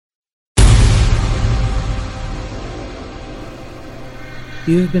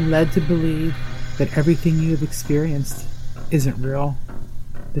You have been led to believe that everything you have experienced isn't real,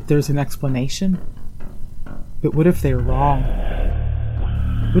 that there's an explanation. But what if they're wrong?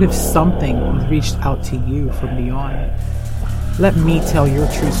 What if something has reached out to you from beyond? Let me tell your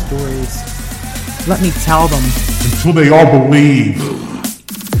true stories. Let me tell them. Until they all believe.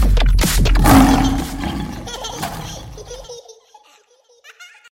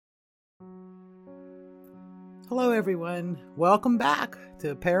 Hello everyone, welcome back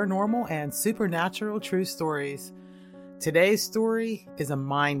to Paranormal and Supernatural True Stories. Today's story is a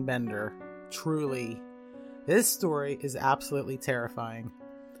mind bender, truly. This story is absolutely terrifying.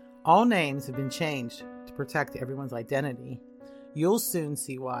 All names have been changed to protect everyone's identity. You'll soon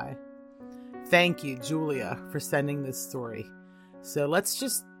see why. Thank you, Julia, for sending this story. So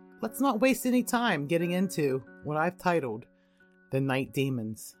let's not waste any time getting into what I've titled The Night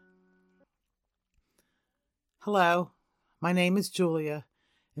Demons. Hello, my name is Julia,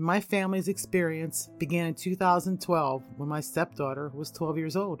 and my family's experience began in 2012 when my stepdaughter was 12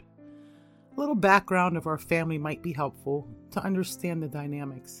 years old. A little background of our family might be helpful to understand the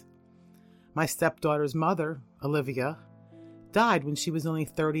dynamics. My stepdaughter's mother, Olivia, died when she was only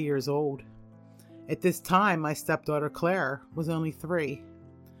 30 years old. At this time, my stepdaughter Claire was only 3.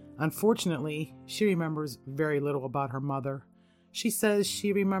 Unfortunately, she remembers very little about her mother. She says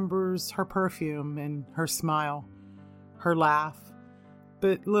she remembers her perfume and her smile, her laugh,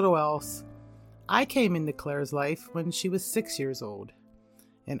 but little else. I came into Claire's life when she was 6 years old,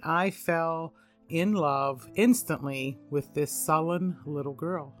 and I fell in love instantly with this sullen little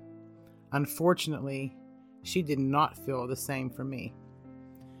girl. Unfortunately, she did not feel the same for me.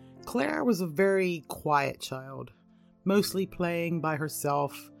 Claire was a very quiet child, mostly playing by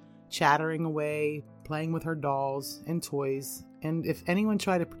herself, chattering away, playing with her dolls and toys, and if anyone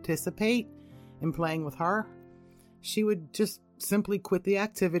tried to participate in playing with her, she would just simply quit the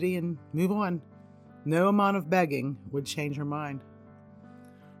activity and move on. No amount of begging would change her mind.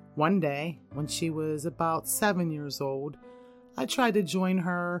 One day, when she was about 7 years old, I tried to join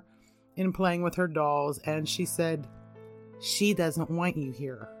her in playing with her dolls, and she said, "She doesn't want you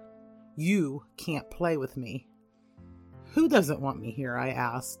here. You can't play with me." "Who doesn't want me here?" I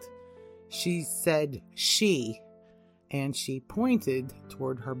asked. She said, "She," and she pointed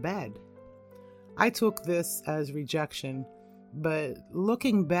toward her bed. I took this as rejection, but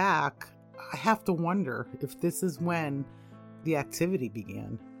looking back, I have to wonder if this is when the activity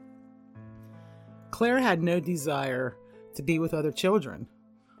began. Claire had no desire to be with other children,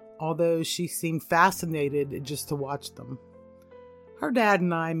 although she seemed fascinated just to watch them. Her dad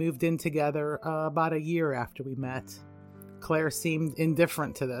and I moved in together about a year after we met. Claire seemed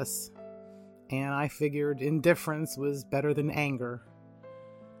indifferent to this, and I figured indifference was better than anger.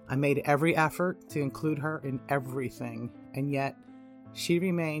 I made every effort to include her in everything, and yet she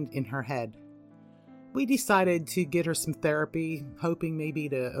remained in her head. We decided to get her some therapy, hoping maybe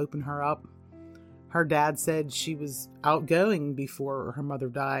to open her up. Her dad said she was outgoing before her mother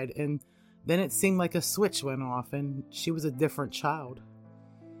died, and then it seemed like a switch went off and she was a different child.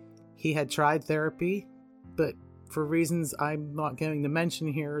 He had tried therapy, but for reasons I'm not going to mention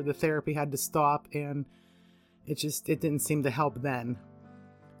here, the therapy had to stop, and it didn't seem to help then.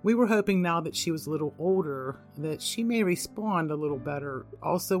 We were hoping now that she was a little older that she may respond a little better.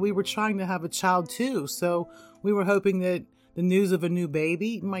 Also, we were trying to have a child too, so we were hoping that the news of a new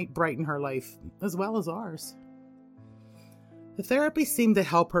baby might brighten her life as well as ours. The therapy seemed to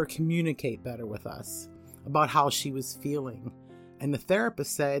help her communicate better with us about how she was feeling, and the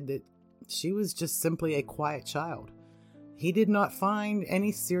therapist said that she was just simply a quiet child. He did not find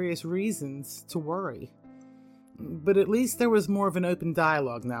any serious reasons to worry. But at least there was more of an open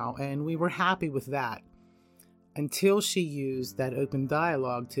dialogue now, and we were happy with that. Until she used that open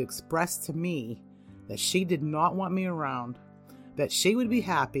dialogue to express to me that she did not want me around, that she would be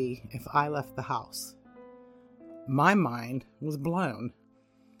happy if I left the house. My mind was blown.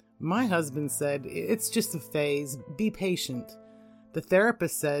 My husband said, "It's just a phase, be patient." The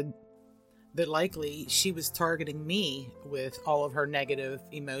therapist said that likely she was targeting me with all of her negative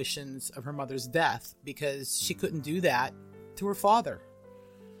emotions of her mother's death because she couldn't do that to her father.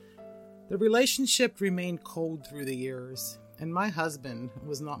 The relationship remained cold through the years, and my husband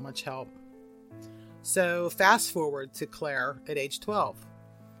was not much help. So fast forward to Claire at age 12.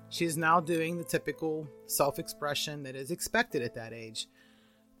 She is now doing the typical self-expression that is expected at that age.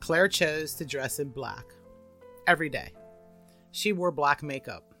 Claire chose to dress in black every day. She wore black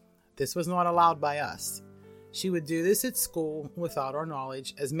makeup. This was not allowed by us. She would do this at school without our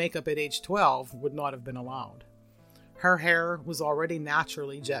knowledge, as makeup at age 12 would not have been allowed. Her hair was already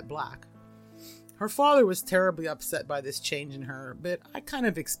naturally jet black. Her father was terribly upset by this change in her, but I kind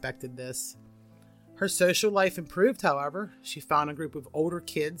of expected this. Her social life improved, however. She found a group of older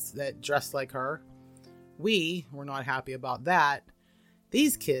kids that dressed like her. We were not happy about that.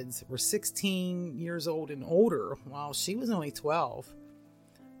 These kids were 16 years old and older, while she was only 12.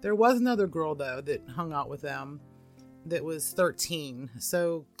 There was another girl, though, that hung out with them that was 13.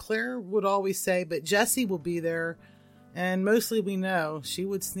 So Claire would always say, but Jessie will be there. And mostly we know she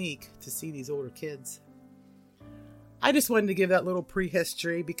would sneak to see these older kids. I just wanted to give that little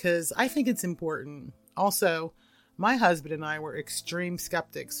prehistory because I think it's important. Also, my husband and I were extreme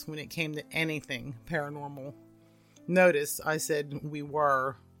skeptics when it came to anything paranormal. Notice I said we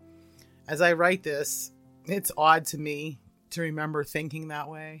were. As I write this, it's odd to me to remember thinking that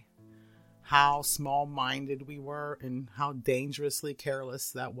way. How small-minded we were and how dangerously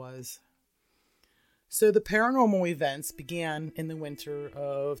careless that was. So the paranormal events began in the winter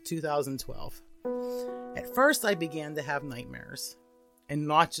of 2012. At first, I began to have nightmares. And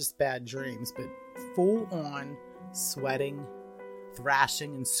not just bad dreams, but full-on sweating,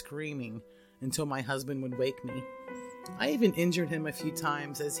 thrashing, and screaming until my husband would wake me. I even injured him a few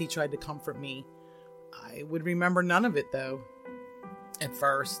times as he tried to comfort me. I would remember none of it, though. At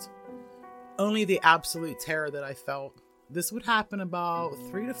first. Only the absolute terror that I felt. This would happen about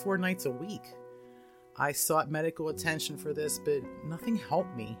 3 to 4 nights a week. I sought medical attention for this, but nothing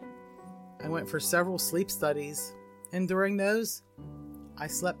helped me. I went for several sleep studies, and during those, I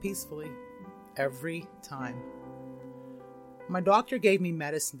slept peacefully every time. My doctor gave me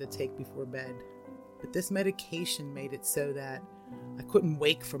medicine to take before bed, but this medication made it so that I couldn't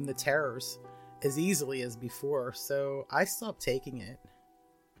wake from the terrors as easily as before, so I stopped taking it.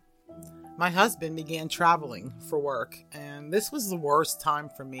 My husband began traveling for work, and this was the worst time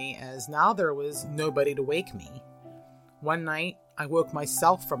for me as now there was nobody to wake me. One night, I woke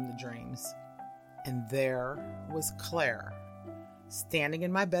myself from the dreams, and there was Claire, standing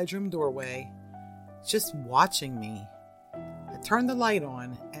in my bedroom doorway, just watching me. I turned the light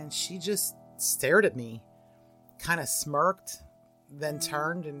on, and she just stared at me, kind of smirked, then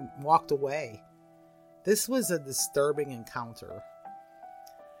turned and walked away. This was a disturbing encounter.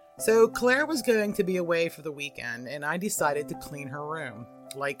 So Claire was going to be away for the weekend, and I decided to clean her room,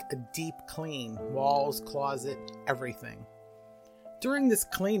 like a deep clean, walls, closet, everything. During this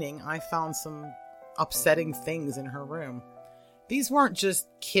cleaning, I found some upsetting things in her room. These weren't just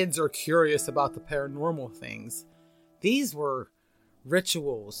kids are curious about the paranormal things. These were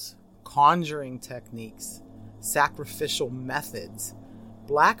rituals, conjuring techniques, sacrificial methods,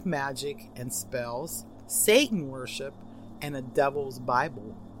 black magic and spells, Satan worship, and a devil's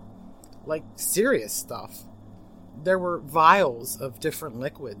Bible. Like serious stuff. There were vials of different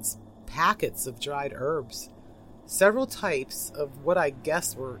liquids, packets of dried herbs, several types of what I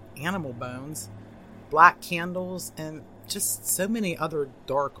guess were animal bones, black candles, and just so many other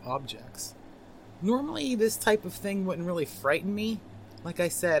dark objects. Normally, this type of thing wouldn't really frighten me. Like I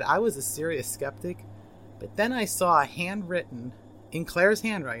said, I was a serious skeptic, but then I saw a handwritten, in Claire's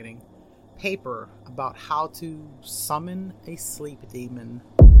handwriting, paper about how to summon a sleep demon.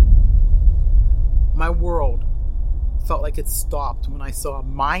 My world felt like it stopped when I saw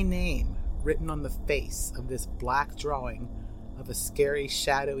my name written on the face of this black drawing of a scary,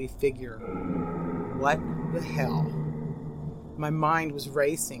 shadowy figure. What the hell? My mind was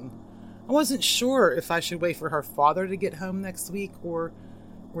racing. I wasn't sure if I should wait for her father to get home next week or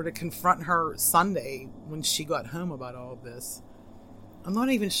to confront her Sunday when she got home about all of this. I'm not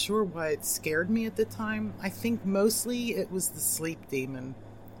even sure why it scared me at the time. I think mostly it was the sleep demon.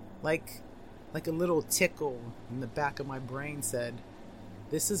 Like a little tickle in the back of my brain said,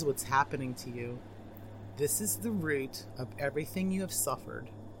 "This is what's happening to you. This is the root of everything you have suffered."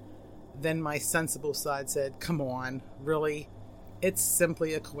 Then my sensible side said, "Come on, really? It's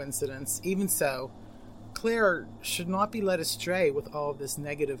simply a coincidence. Even so, Claire should not be led astray with all of this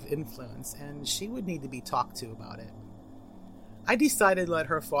negative influence, and she would need to be talked to about it." I decided to let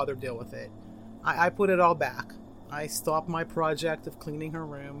her father deal with it. I put it all back. I stopped my project of cleaning her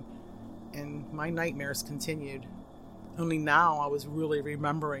room, and my nightmares continued. Only now I was really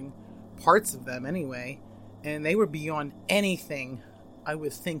remembering parts of them anyway, and they were beyond anything I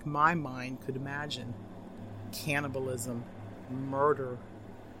would think my mind could imagine. Cannibalism, murder,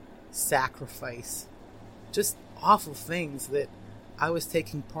 sacrifice, just awful things that I was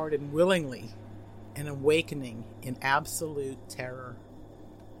taking part in willingly and awakening in absolute terror.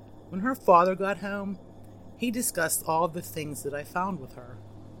 When her father got home, he discussed all the things that I found with her.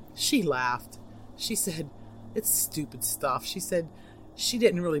 She laughed. She said, "It's stupid stuff." She said she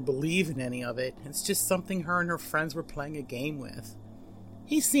didn't really believe in any of it. It's just something her and her friends were playing a game with.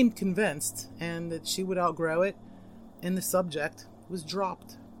 He seemed convinced, and that she would outgrow it, and the subject was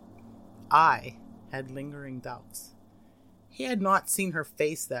dropped. I had lingering doubts. He had not seen her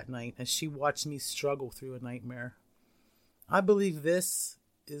face that night as she watched me struggle through a nightmare. I believe this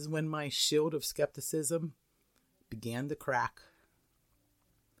is when my shield of skepticism began to crack.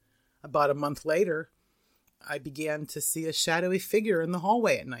 About a month later, I began to see a shadowy figure in the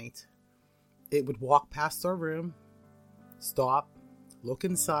hallway at night. It would walk past our room, stop, look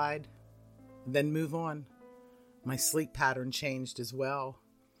inside, then move on. My sleep pattern changed as well.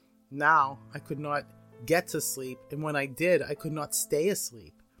 Now I could not get to sleep, and when I did, I could not stay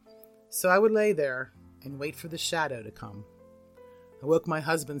asleep. So I would lay there and wait for the shadow to come. I woke my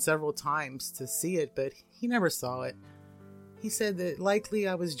husband several times to see it, but he never saw it. He said that likely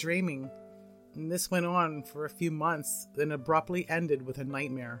I was dreaming, and this went on for a few months, then abruptly ended with a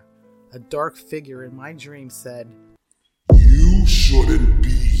nightmare. A dark figure in my dream said, "You shouldn't be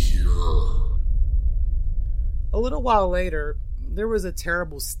here." A little while later, there was a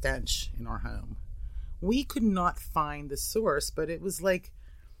terrible stench in our home. We could not find the source, but it was like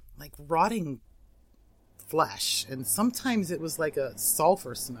rotting flesh, and sometimes it was like a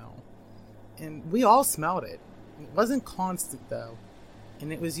sulfur smell. And we all smelled it. It wasn't constant though,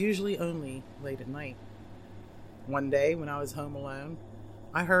 and it was usually only late at night. One day when I was home alone,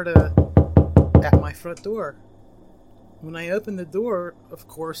 I heard at my front door. When I opened the door, of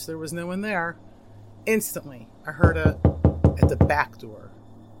course, there was no one there. Instantly, I heard at the back door.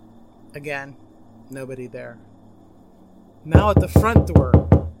 Again, nobody there. Now at the front door.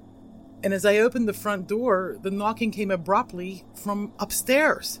 And as I opened the front door, the knocking came abruptly from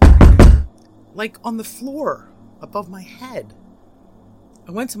upstairs. Like on the floor, above my head.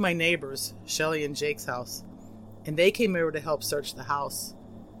 I went to my neighbors, Shelley and Jake's house, and they came over to help search the house.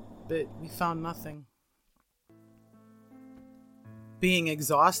 But we found nothing. Being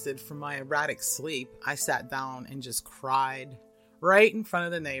exhausted from my erratic sleep, I sat down and just cried right in front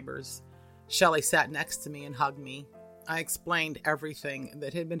of the neighbors. Shelley sat next to me and hugged me. I explained everything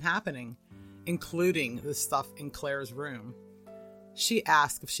that had been happening, including the stuff in Claire's room. She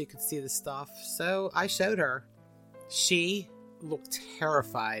asked if she could see the stuff, so I showed her. She looked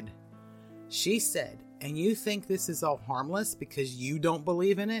terrified. She said, "And you think this is all harmless because you don't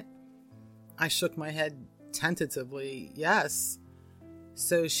believe in it?" I shook my head tentatively, yes.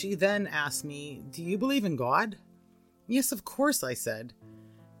 So she then asked me, "Do you believe in God?" "Yes, of course," I said.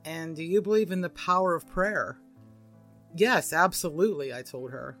 "And do you believe in the power of prayer?" "Yes, absolutely," I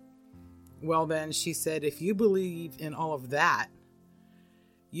told her. "Well then," she said, "if you believe in all of that,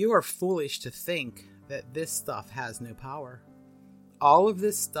 you are foolish to think that this stuff has no power. All of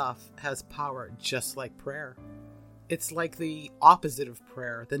this stuff has power just like prayer. It's like the opposite of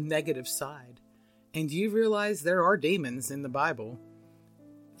prayer, the negative side. And do you realize there are demons in the Bible?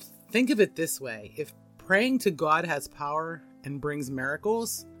 Think of it this way. If praying to God has power and brings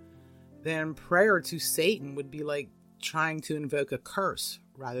miracles, then prayer to Satan would be like trying to invoke a curse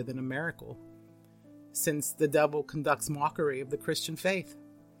rather than a miracle, since the devil conducts mockery of the Christian faith."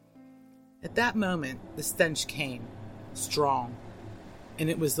 At that moment, the stench came, strong, and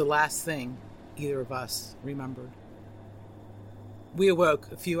it was the last thing either of us remembered. We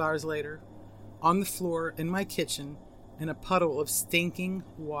awoke a few hours later, on the floor in my kitchen, in a puddle of stinking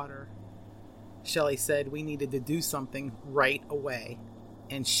water. Shelley said we needed to do something right away,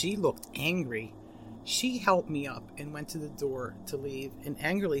 and she looked angry. She helped me up and went to the door to leave, and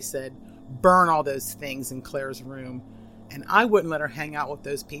angrily said, "Burn all those things in Claire's room." And I wouldn't let her hang out with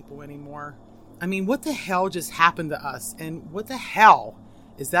those people anymore. I mean, what the hell just happened to us? And what the hell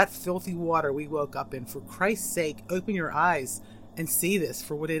is that filthy water we woke up in? For Christ's sake, open your eyes and see this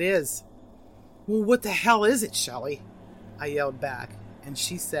for what it is. "Well, what the hell is it, Shelley?" I yelled back, and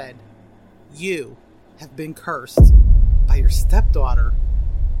she said, "You have been cursed by your stepdaughter."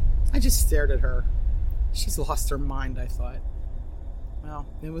 I just stared at her. She's lost her mind, I thought. Well,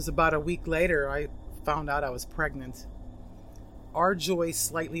 it was about a week later I found out I was pregnant. Our joy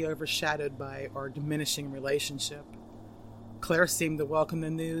slightly overshadowed by our diminishing relationship. Claire seemed to welcome the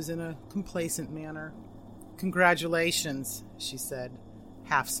news in a complacent manner. "Congratulations," she said,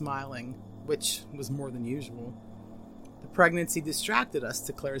 half smiling, which was more than usual. The pregnancy distracted us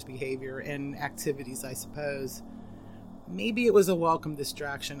to Claire's behavior and activities, I suppose. Maybe it was a welcome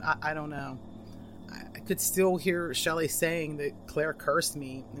distraction. I don't know. I could still hear Shelley saying that Claire cursed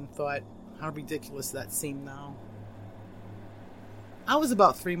me and thought how ridiculous that seemed now. I was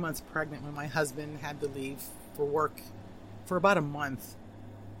about 3 months pregnant when my husband had to leave for work for about a month.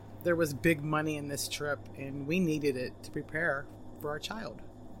 There was big money in this trip, and we needed it to prepare for our child.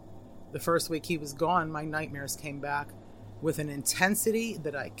 The first week he was gone, my nightmares came back, with an intensity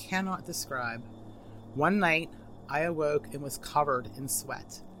that I cannot describe. One night, I awoke and was covered in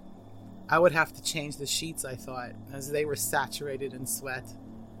sweat. I would have to change the sheets, I thought, as they were saturated in sweat.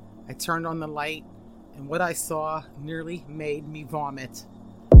 I turned on the light, and what I saw nearly made me vomit.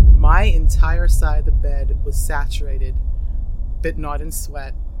 My entire side of the bed was saturated, but not in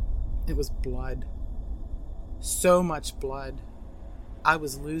sweat. It was blood. So much blood. I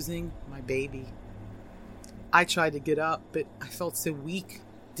was losing my baby. I tried to get up, but I felt so weak,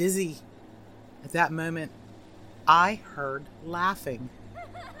 dizzy. At that moment, I heard laughing.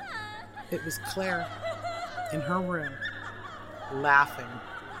 It was Claire in her room, laughing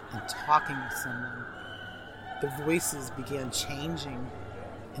and talking to someone. The voices began changing,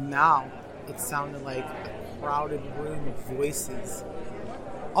 and now it sounded like a crowded room of voices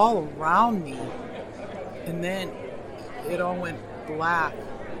all around me. And then it all went black.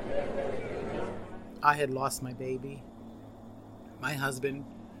 I had lost my baby. My husband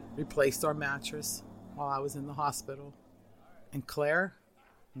replaced our mattress while I was in the hospital. And Claire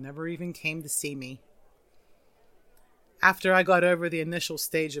never even came to see me. After I got over the initial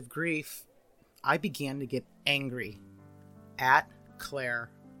stage of grief, I began to get angry at Claire.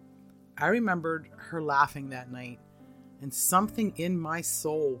 I remembered her laughing that night, and something in my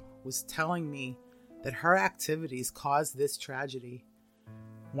soul was telling me that her activities caused this tragedy.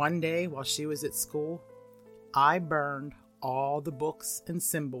 One day, while she was at school, I burned all the books and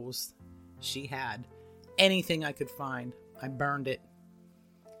symbols she had. Anything I could find, I burned it.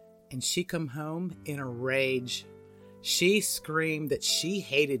 And she come home in a rage. She screamed that she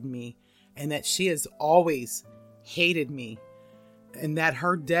hated me and that she has always hated me and that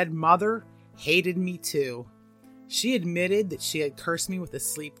her dead mother hated me too. She admitted that she had cursed me with a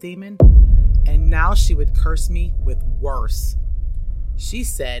sleep demon, and now she would curse me with worse. She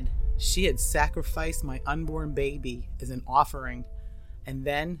said she had sacrificed my unborn baby as an offering, and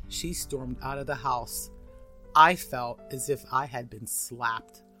then she stormed out of the house. I felt as if I had been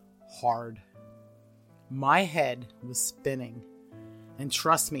slapped hard. My head was spinning. And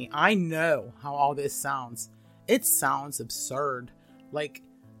trust me, I know how all this sounds. It sounds absurd, like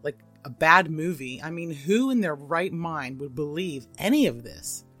a bad movie. I mean, who in their right mind would believe any of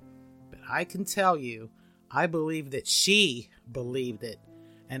this? But I can tell you, I believe that she believed it,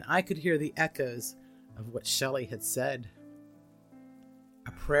 and I could hear the echoes of what Shelley had said.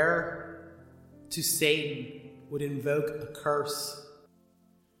 A prayer to Satan would invoke a curse.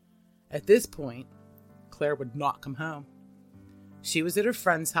 At this point, Claire would not come home. She was at her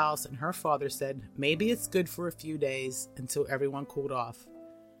friend's house, and her father said maybe it's good for a few days until everyone cooled off.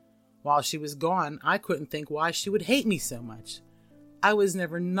 While she was gone, I couldn't think why she would hate me so much. I was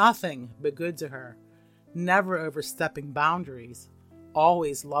never nothing but good to her, never overstepping boundaries,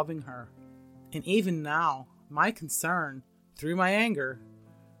 always loving her. And even now, my concern, through my anger,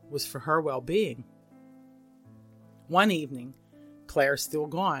 was for her well-being. One evening, Claire still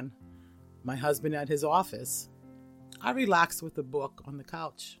gone, my husband at his office, I relaxed with a book on the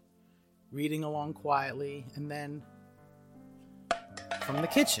couch, reading along quietly, and then, from the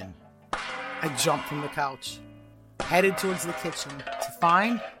kitchen, I jumped from the couch, headed towards the kitchen to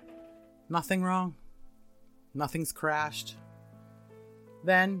find nothing wrong. Nothing's crashed.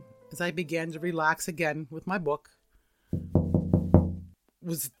 Then, as I began to relax again with my book,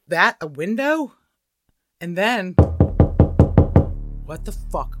 was that a window? And then, what the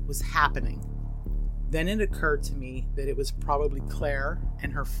fuck was happening? Then it occurred to me that it was probably Claire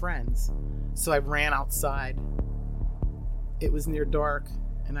and her friends, so I ran outside. It was near dark,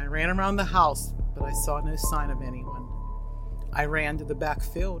 and I ran around the house, but I saw no sign of anyone. I ran to the back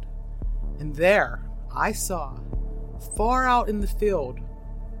field, and there I saw, far out in the field,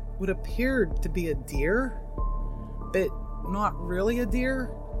 what appeared to be a deer, but not really a deer.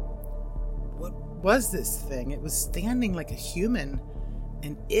 What was this thing? It was standing like a human,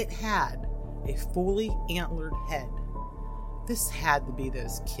 and it had a fully antlered head. This had to be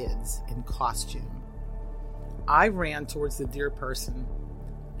those kids in costume. I ran towards the deer person,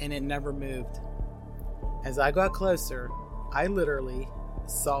 and it never moved. As I got closer, I literally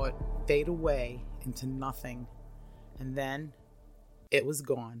saw it fade away into nothing, and then it was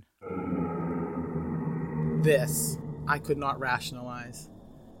gone. This I could not rationalize.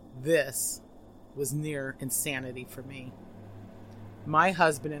 This was near insanity for me. My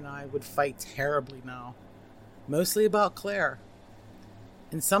husband and I would fight terribly now, mostly about Claire.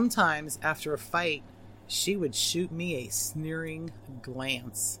 And sometimes after a fight, she would shoot me a sneering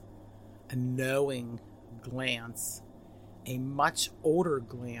glance, a knowing glance, a much older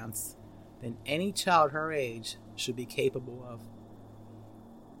glance than any child her age should be capable of.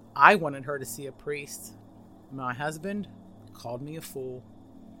 I wanted her to see a priest. My husband called me a fool.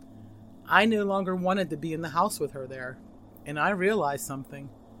 I no longer wanted to be in the house with her there, and I realized something.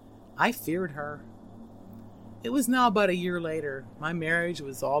 I feared her. It was now about a year later. My marriage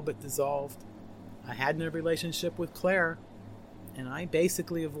was all but dissolved. I had no relationship with Claire, and I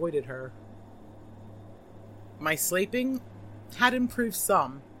basically avoided her. My sleeping had improved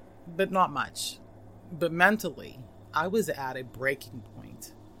some, but not much. But mentally, I was at a breaking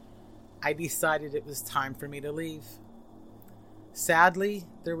point. I decided it was time for me to leave. Sadly,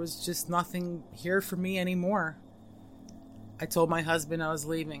 there was just nothing here for me anymore. I told my husband I was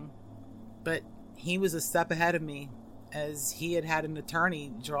leaving, but he was a step ahead of me, as he had an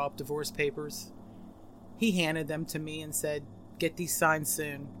attorney draw up divorce papers. He handed them to me and said, "Get these signed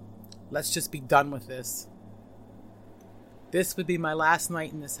soon. Let's just be done with this." This would be my last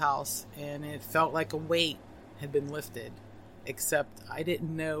night in this house, and it felt like a weight had been lifted, except I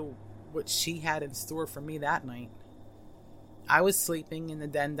didn't know what she had in store for me that night. I was sleeping in the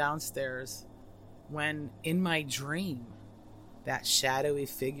den downstairs when, in my dream, that shadowy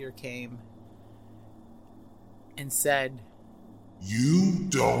figure came and said, "You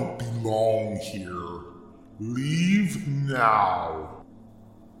don't belong here. Leave now."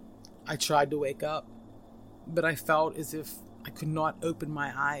 I tried to wake up, but I felt as if I could not open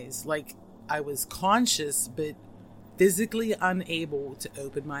my eyes, like I was conscious but physically unable to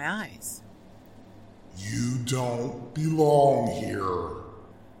open my eyes. "You don't belong here."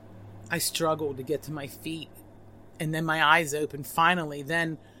 I struggled to get to my feet, and then my eyes opened finally.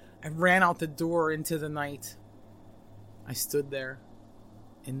 Then I ran out the door into the night. I stood there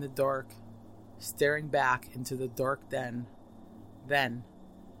in the dark, staring back into the dark den. Then,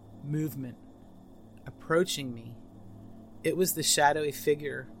 movement approaching me. It was the shadowy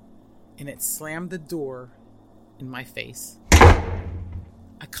figure, and it slammed the door in my face.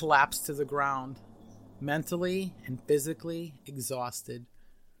 I collapsed to the ground, mentally and physically exhausted.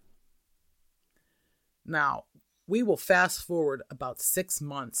 Now, we will fast forward about 6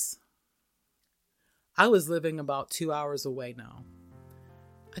 months. I was living about 2 hours away now.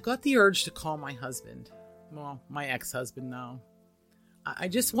 I got the urge to call my husband. Well, my ex-husband now. I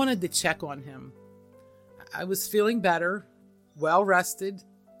just wanted to check on him. I was feeling better, well rested,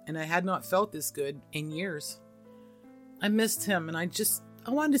 and I had not felt this good in years. I missed him, and I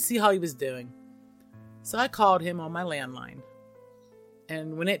wanted to see how he was doing. So I called him on my landline.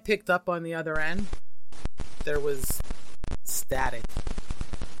 And when it picked up on the other end, there was static.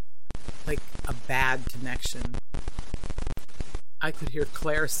 Like a bad connection. I could hear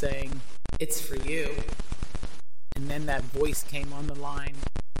Claire saying, "It's for you." And then that voice came on the line.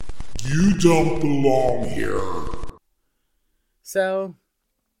 "You don't belong here." So,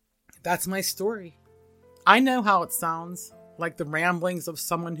 that's my story. I know how it sounds, like the ramblings of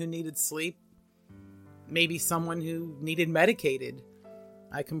someone who needed sleep. Maybe someone who needed medicated.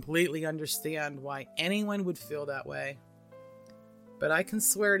 I completely understand why anyone would feel that way. But I can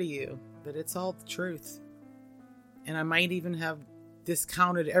swear to you that it's all the truth. And I might even have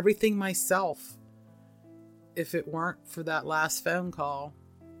discounted everything myself if it weren't for that last phone call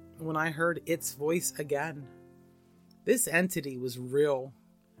when I heard its voice again. This entity was real.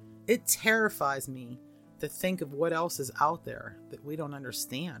 It terrifies me to think of what else is out there that we don't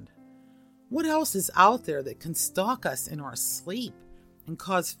understand. What else is out there that can stalk us in our sleep and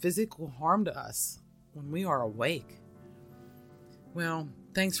cause physical harm to us when we are awake? Well,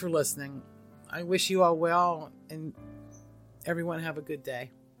 thanks for listening. I wish you all well, and everyone have a good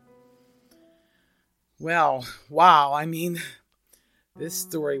day. Well, wow, this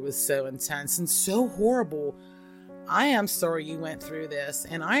story was so intense and so horrible. I am sorry you went through this,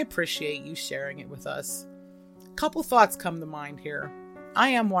 and I appreciate you sharing it with us. A couple thoughts come to mind here. I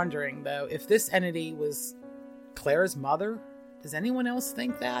am wondering, though, if this entity was Claire's mother. Does anyone else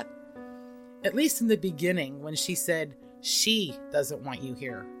think that? At least in the beginning, when she said she doesn't want you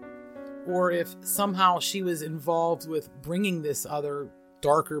here. Or if somehow she was involved with bringing this other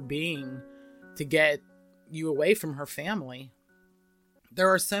darker being to get you away from her family. There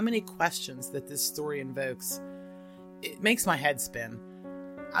are so many questions that this story invokes. It makes my head spin.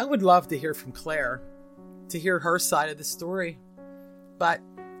 I would love to hear from Claire, to hear her side of the story. But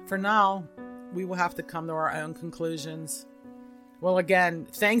for now, we will have to come to our own conclusions. Well, again,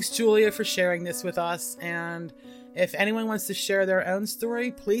 thanks, Julia, for sharing this with us. And if anyone wants to share their own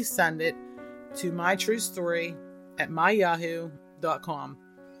story, please send it to mytruestory@myyahoo.com.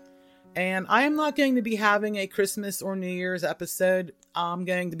 And I am not going to be having a Christmas or New Year's episode. I'm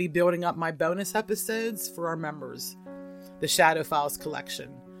going to be building up my bonus episodes for our members, the Shadow Files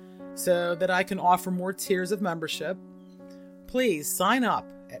collection, so that I can offer more tiers of membership. Please sign up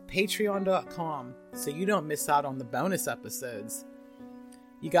at patreon.com so you don't miss out on the bonus episodes.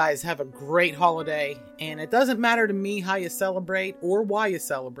 You guys have a great holiday, and it doesn't matter to me how you celebrate or why you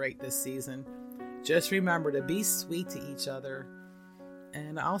celebrate this season. Just remember to be sweet to each other,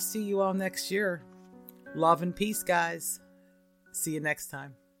 and I'll see you all next year. Love and peace, guys. See you next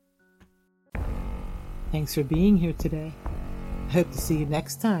time. Thanks for being here today. I hope to see you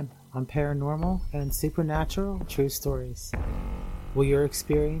next time on Paranormal and Supernatural True Stories. Will your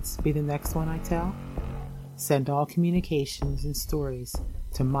experience be the next one I tell? Send all communications and stories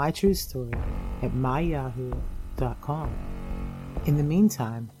to mytruestory@myyahoo.com. In the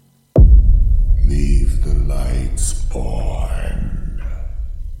meantime, leave the lights on.